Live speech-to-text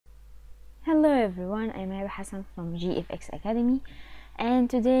Hello everyone, I'm Hassan from GFX Academy, and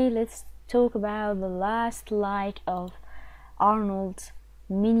today let's talk about the last light of Arnold's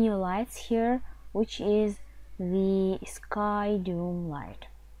menu lights here, which is the Skydome light.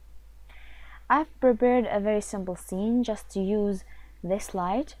 I've prepared a very simple scene just to use this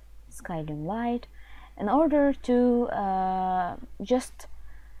light, Skydome light, in order to just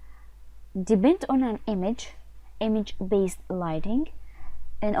depend on an image-based lighting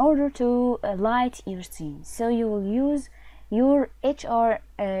in order to light your scene. So you will use your HDRI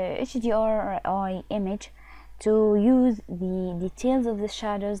image to use the details of the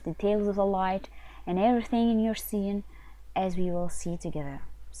shadows, details of the light, and everything in your scene, as we will see together.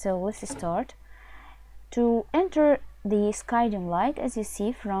 So let's start. To enter the Skydome light, as you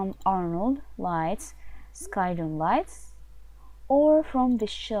see from Arnold Lights, Skydome Lights, or from the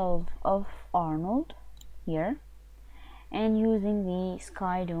shelf of Arnold here, and using the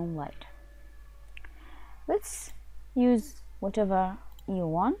Skydome light. Let's use whatever you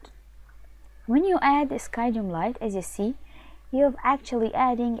want. When you add the Skydome light, as you see, you're actually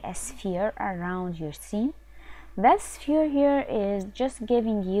adding a sphere around your scene. That sphere here is just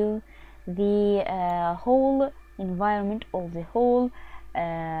giving you the whole environment of the whole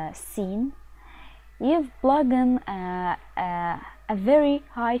scene. You've plugged in a very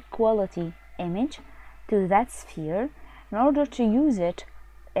high quality image to that sphere. In order to use it,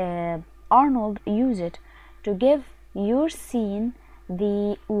 Arnold used it to give your scene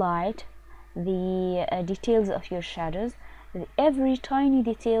the light, the details of your shadows, every tiny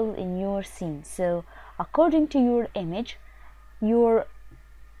detail in your scene. So according to your image, your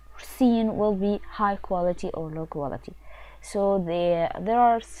scene will be high quality or low quality. So there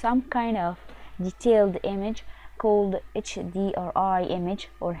are some kind of detailed image called HDRI image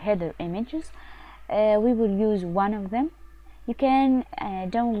or header images. We will use one of them. You can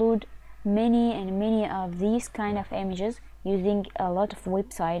download many of these kind of images using a lot of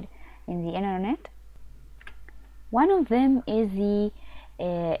websites in the internet. One of them is the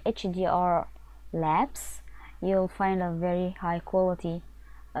HDR Labs. You'll find a very high quality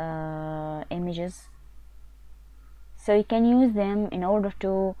images, so you can use them in order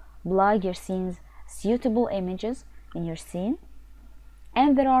to plug your scenes suitable images in your scene.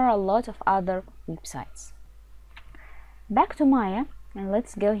 And there are a lot of other websites. Back to Maya, and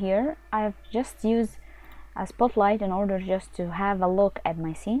let's go here. I've just used a spotlight in order just to have a look at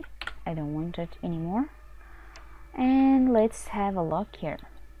my scene. I don't want it anymore. And let's have a look here.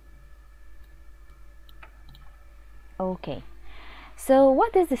 Okay, so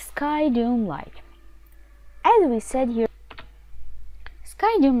what is the Skydome light? As we said here,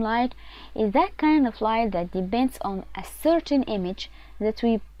 Skydome light is that kind of light that depends on a certain image that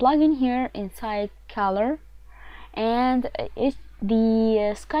we plug in here inside color, and the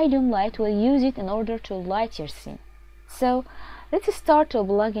Skydome light will use it in order to light your scene. So let's start to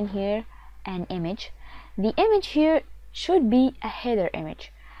plug in here an image. The image here should be a header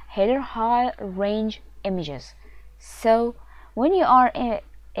image, header high range images. So when you are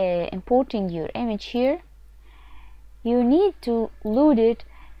importing your image here, you need to load it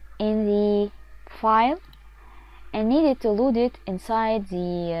in the file and needed to load it inside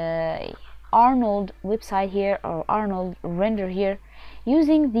the Arnold website here, or Arnold render here,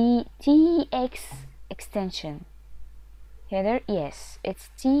 using the TX extension. Header, yes, it's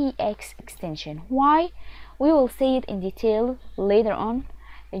TX extension. Why? We will see it in detail later on,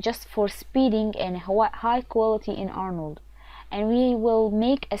 just for speeding and high quality in Arnold. And we will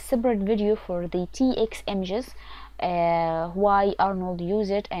make a separate video for the TX images, why Arnold use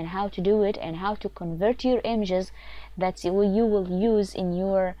it and how to do it, and how to convert your images that you will use in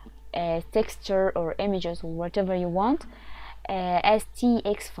your texture or images or whatever you want as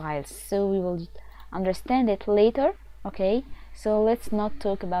TX files. So we will understand it later. Okay, so let's not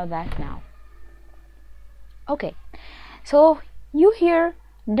talk about that now. Okay, so you here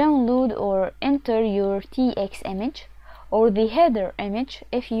download or enter your TX image or the header image.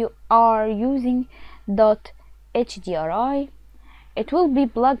 If you are using .HDRI, it will be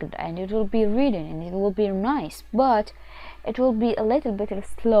plugged and it will be written and it will be nice, but it will be a little bit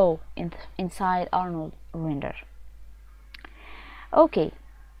slow inside Arnold render. Okay,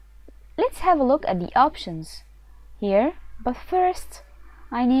 let's have a look at the options here, but first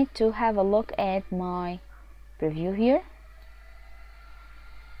I need to have a look at my preview here.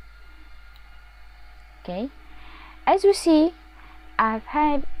 Okay, as you see,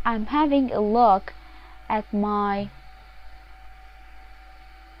 I'm having a look at my.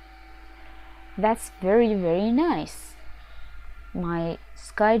 That's very nice. My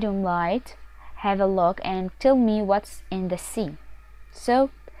Skydome light. Have a look and tell me what's in the scene. So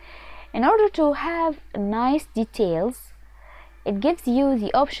In order to have nice details, it gives you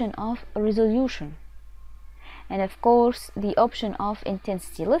the option of resolution and of course the option of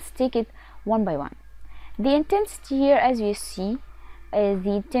intensity. Let's take it one by one. The intensity here, as you see, is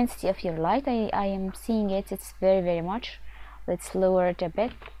the intensity of your light. I am seeing it, it's very much. Let's lower it a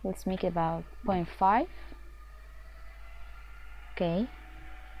bit. Let's make it about 0.5. Okay.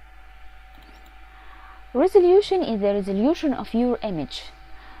 Resolution is the resolution of your image.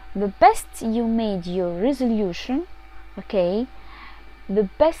 The best you made your resolution, okay, the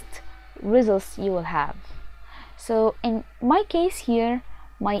best results you will have. So in my case here,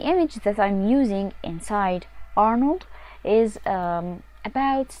 my image that I'm using inside Arnold is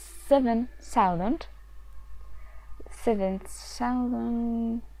about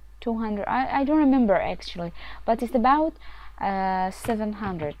 7,200. I don't remember actually, but it's about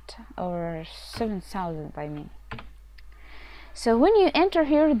 700 or 7,000, I mean. So when you enter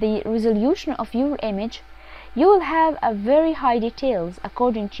here the resolution of your image, you will have a very high details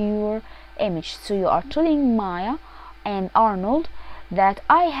according to your image. So you are telling Maya and Arnold that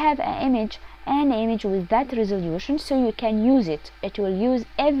I have an image with that resolution, so you can use it. It will use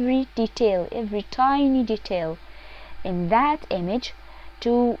every detail, every tiny detail in that image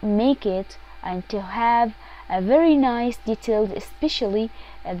to make it and to have a very nice details, especially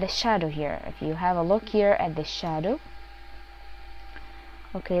at the shadow here. If you have a look here at the shadow.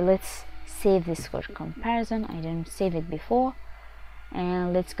 Okay, let's save this for comparison. I didn't save it before,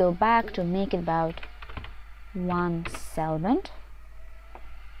 and let's go back to make it about 1,000.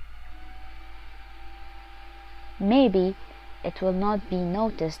 Maybe it will not be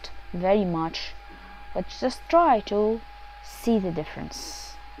noticed very much, but just try to see the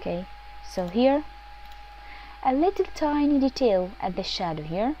difference. Okay, so here a little tiny detail at the shadow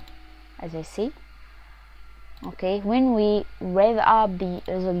here, as I see. Okay, when we rev up the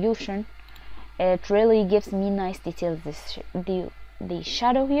resolution, it really gives me nice details. The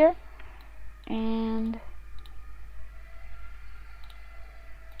shadow here, and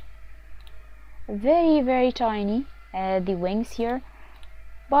very tiny the wings here,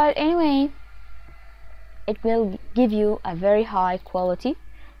 but anyway, it will give you a very high quality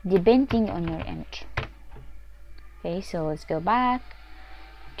depending on your image. Okay, so let's go back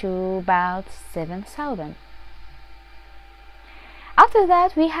to about 7,000. After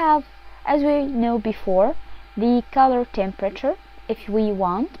that, we have, as we know before, the color temperature if we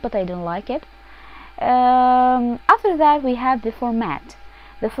want, but I don't like it. After that, we have the format.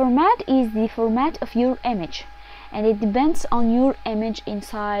 The format is the format of your image, and it depends on your image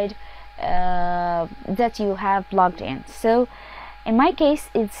inside that you have plugged in. So in my case,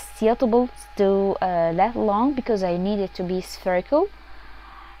 it's suitable to that long because I need it to be spherical.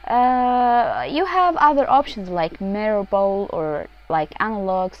 You have other options like mirror ball or like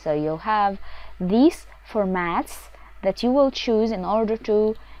analog, so you'll have these formats that you will choose in order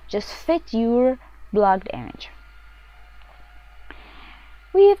to just fit your plugged image.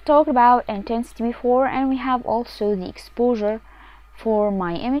 We have talked about intensity before, and we have also the exposure for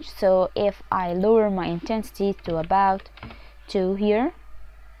my image. So if I lower my intensity to about 2 here,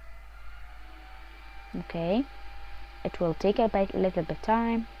 okay, it will take a little bit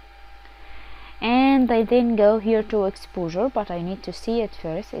time, and I then go here to exposure, but I need to see it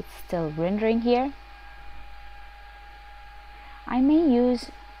first. It's still rendering here. I may use,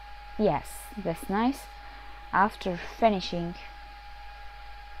 yes, that's nice. After finishing,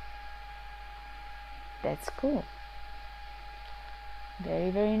 that's cool,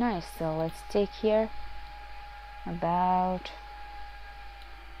 very nice. So let's take here about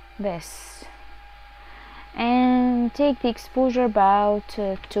this and take the exposure about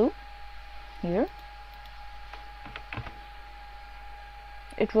 2 here.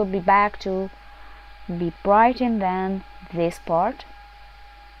 It will be back to be brightened than this part.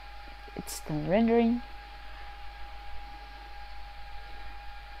 It's still rendering.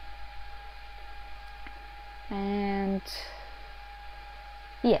 And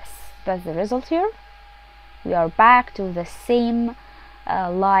yes, that's the result here. We are back to the same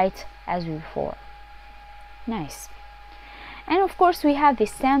light as before. Nice. And of course we have the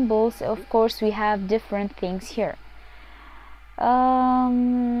samples. Of course we have different things here.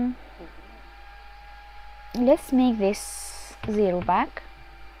 Let's make this 0 back.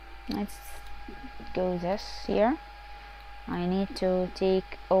 Let's go this here. I need to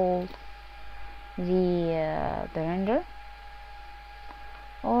take all the render,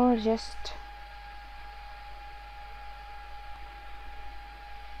 or just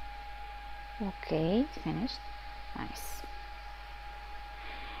okay, finished. Nice.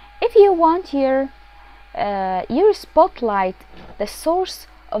 If you want your spotlight, the source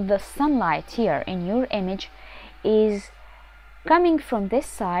of the sunlight here in your image is coming from this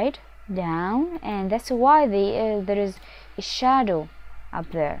side down, and that's why there is a shadow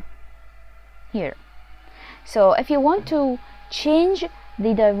up there here. So if you want to change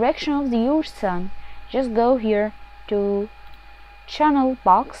the direction of your sun, just go here to channel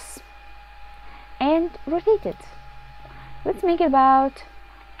box and rotate it. Let's make it about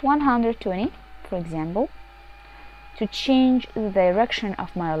 120, for example, to change the direction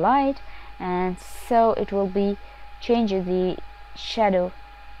of my light, and so it will be changing the shadow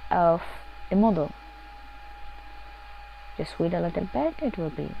of the model. Just wait a little bit, it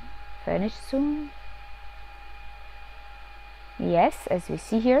will be finished soon. Yes, as we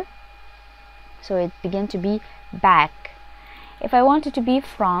see here, so it began to be back. If I want it to be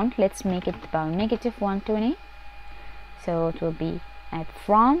front, let's make it about -120, so it will be at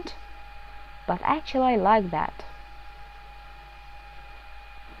front, but actually I like that.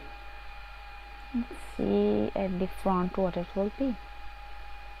 Let's see at the front what it will be.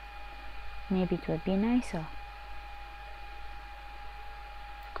 Maybe it will be nicer.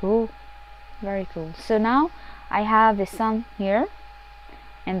 Cool, very cool. So now I have the sun here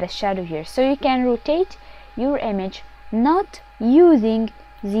and the shadow here, so you can rotate your image not using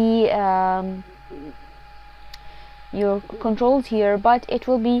the your controls here, but it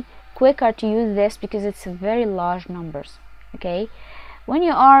will be quicker to use this because it's very large numbers. Okay, when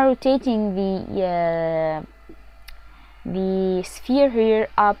you are rotating the sphere here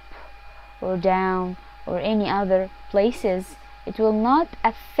up or down or any other places, it will not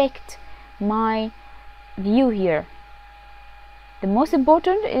affect my view here. The most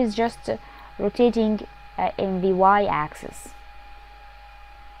important is just rotating in the y-axis,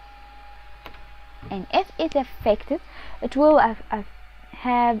 and if it affected, it will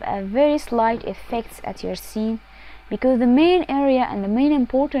have a very slight effects at your scene, because the main area and the main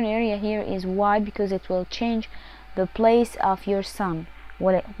important area here is y, because it will change the place of your sun,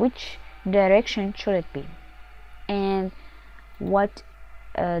 which direction should it be, and what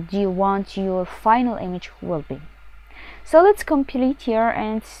do you want your final image will be. So let's complete here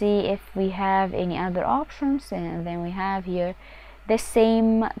and see if we have any other options, and then we have here the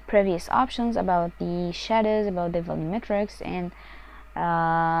same previous options about the shadows, about the volumetrics, and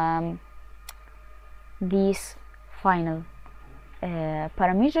these final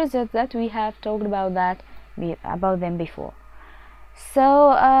parameters that we have talked about them before.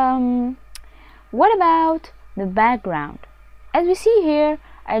 So what about the background? As we see here,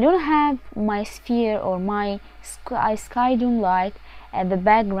 I don't have my sphere or my Skydome light at the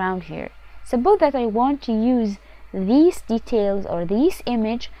background here. Suppose that I want to use these details or this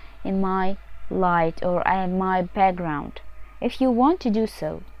image in my light or in my background. If you want to do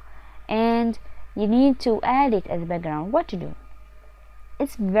so and you need to add it as a background, what to do?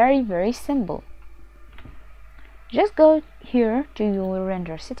 It's very simple. Just go here to your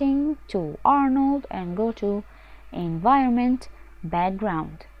render setting, to Arnold, and go to environment,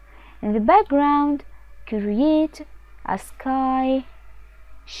 background. In the background, create a sky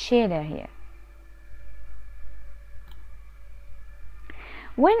shader here.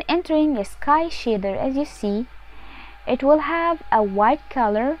 When entering a sky shader, as you see, it will have a white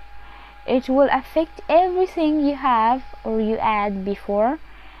color. It will affect everything you have or you add before,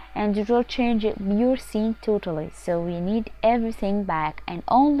 and it will change your scene totally. So we need everything back, and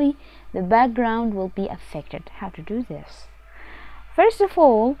only the background will be affected. How to do this? First of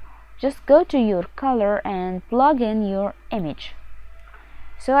all, just go to your color and plug in your image.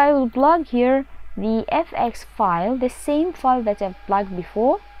 So I will plug here the FX file, the same file that I've plugged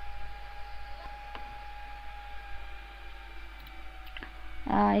before.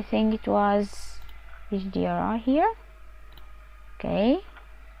 I think it was HDRI here. Okay,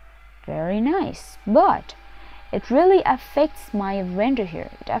 very nice, but it really affects my render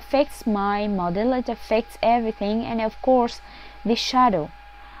here. It affects my model, it affects everything, and of course the shadow.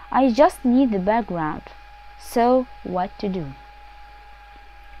 I just need the background. So what to do?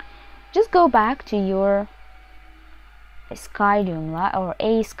 Just go back to your Skydome light or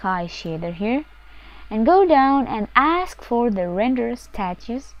a sky shader here, and go down and ask for the render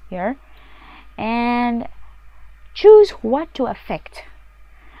status here and choose what to affect.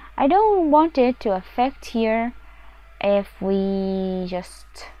 I don't want it to affect here. If we just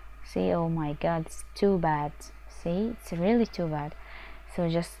see, oh my god, it's too bad. See, it's really too bad. So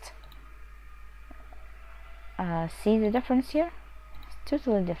just see the difference here. It's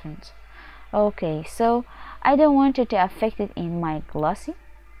totally different. Okay, so I don't want it to affect it in my glossy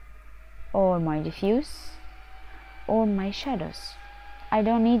or my diffuse or my shadows. I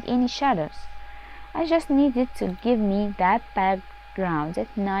don't need any shadows. I just need it to give me that background, that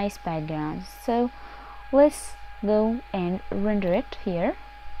nice background. So let's go and render it here.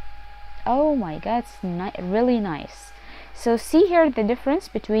 Oh my god, it's really nice. So see here the difference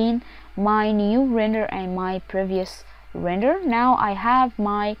between my new render and my previous render. Now I have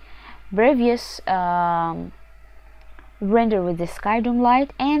my previous render with the Skydome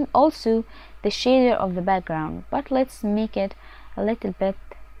light and also the shader of the background, but let's make it a little bit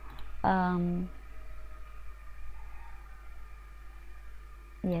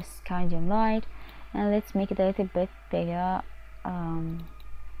yes, Skydome light, and let's make it a little bit bigger,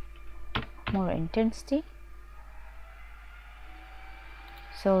 more intensity.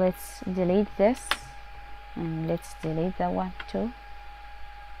 So let's delete this and let's delete that one too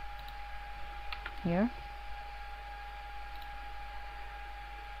here.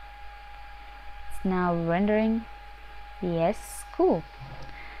 It's now rendering. Yes, cool.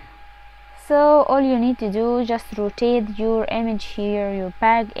 So all you need to do is just rotate your image here, your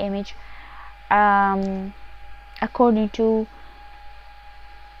bag image, according to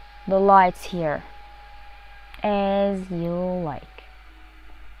the lights here, as you like.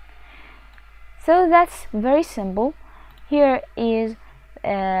 So that's very simple. Here is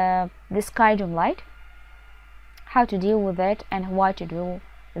the Skydome light, how to deal with it and why to do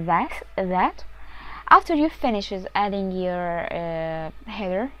that. After you finish with adding your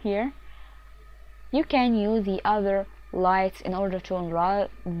header here, you can use the other lights in order to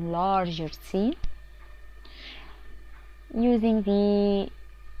enlarge your scene using the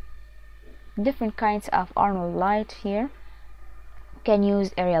different kinds of Arnold light here. You can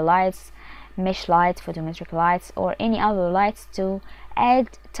use area lights, mesh lights, photometric lights, or any other lights to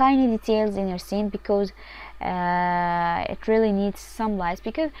add tiny details in your scene, because it really needs some lights,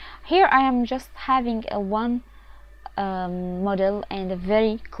 because here I am just having a one model and a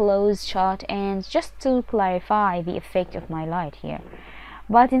very close shot, and just to clarify the effect of my light here.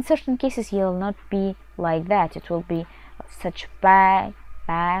 But in certain cases you'll not be like that. It will be such back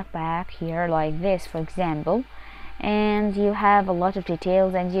here like this, for example, and you have a lot of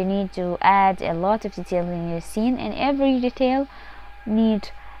details and you need to add a lot of details in your scene, and every detail need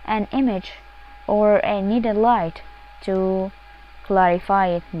an image or need a light to clarify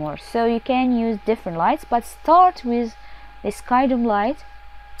it more. So you can use different lights, but start with the Skydome light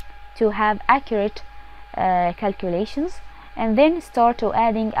to have accurate calculations, and then start to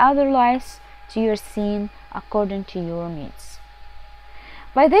adding other lights to your scene according to your needs.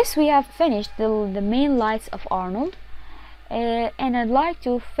 By this we have finished the main lights of Arnold, and I'd like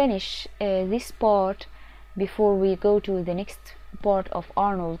to finish this part before we go to the next part of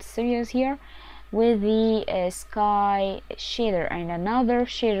Arnold series here with the sky shader and another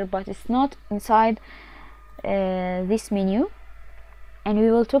shader, but it's not inside this menu, and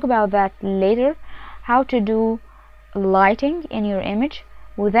we will talk about that later, how to do lighting in your image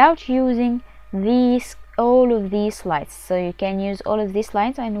without using all of these lights. So you can use all of these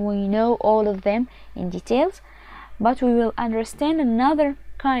lights, and we know all of them in details, but we will understand another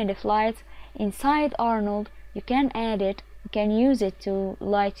kind of light inside Arnold. You can add it, you can use it to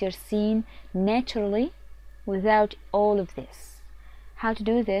light your scene naturally without all of this. How to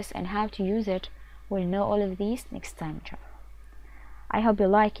do this and how to use it, we'll know all of these next time. I hope you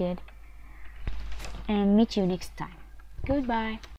like it, and meet you next time. Goodbye.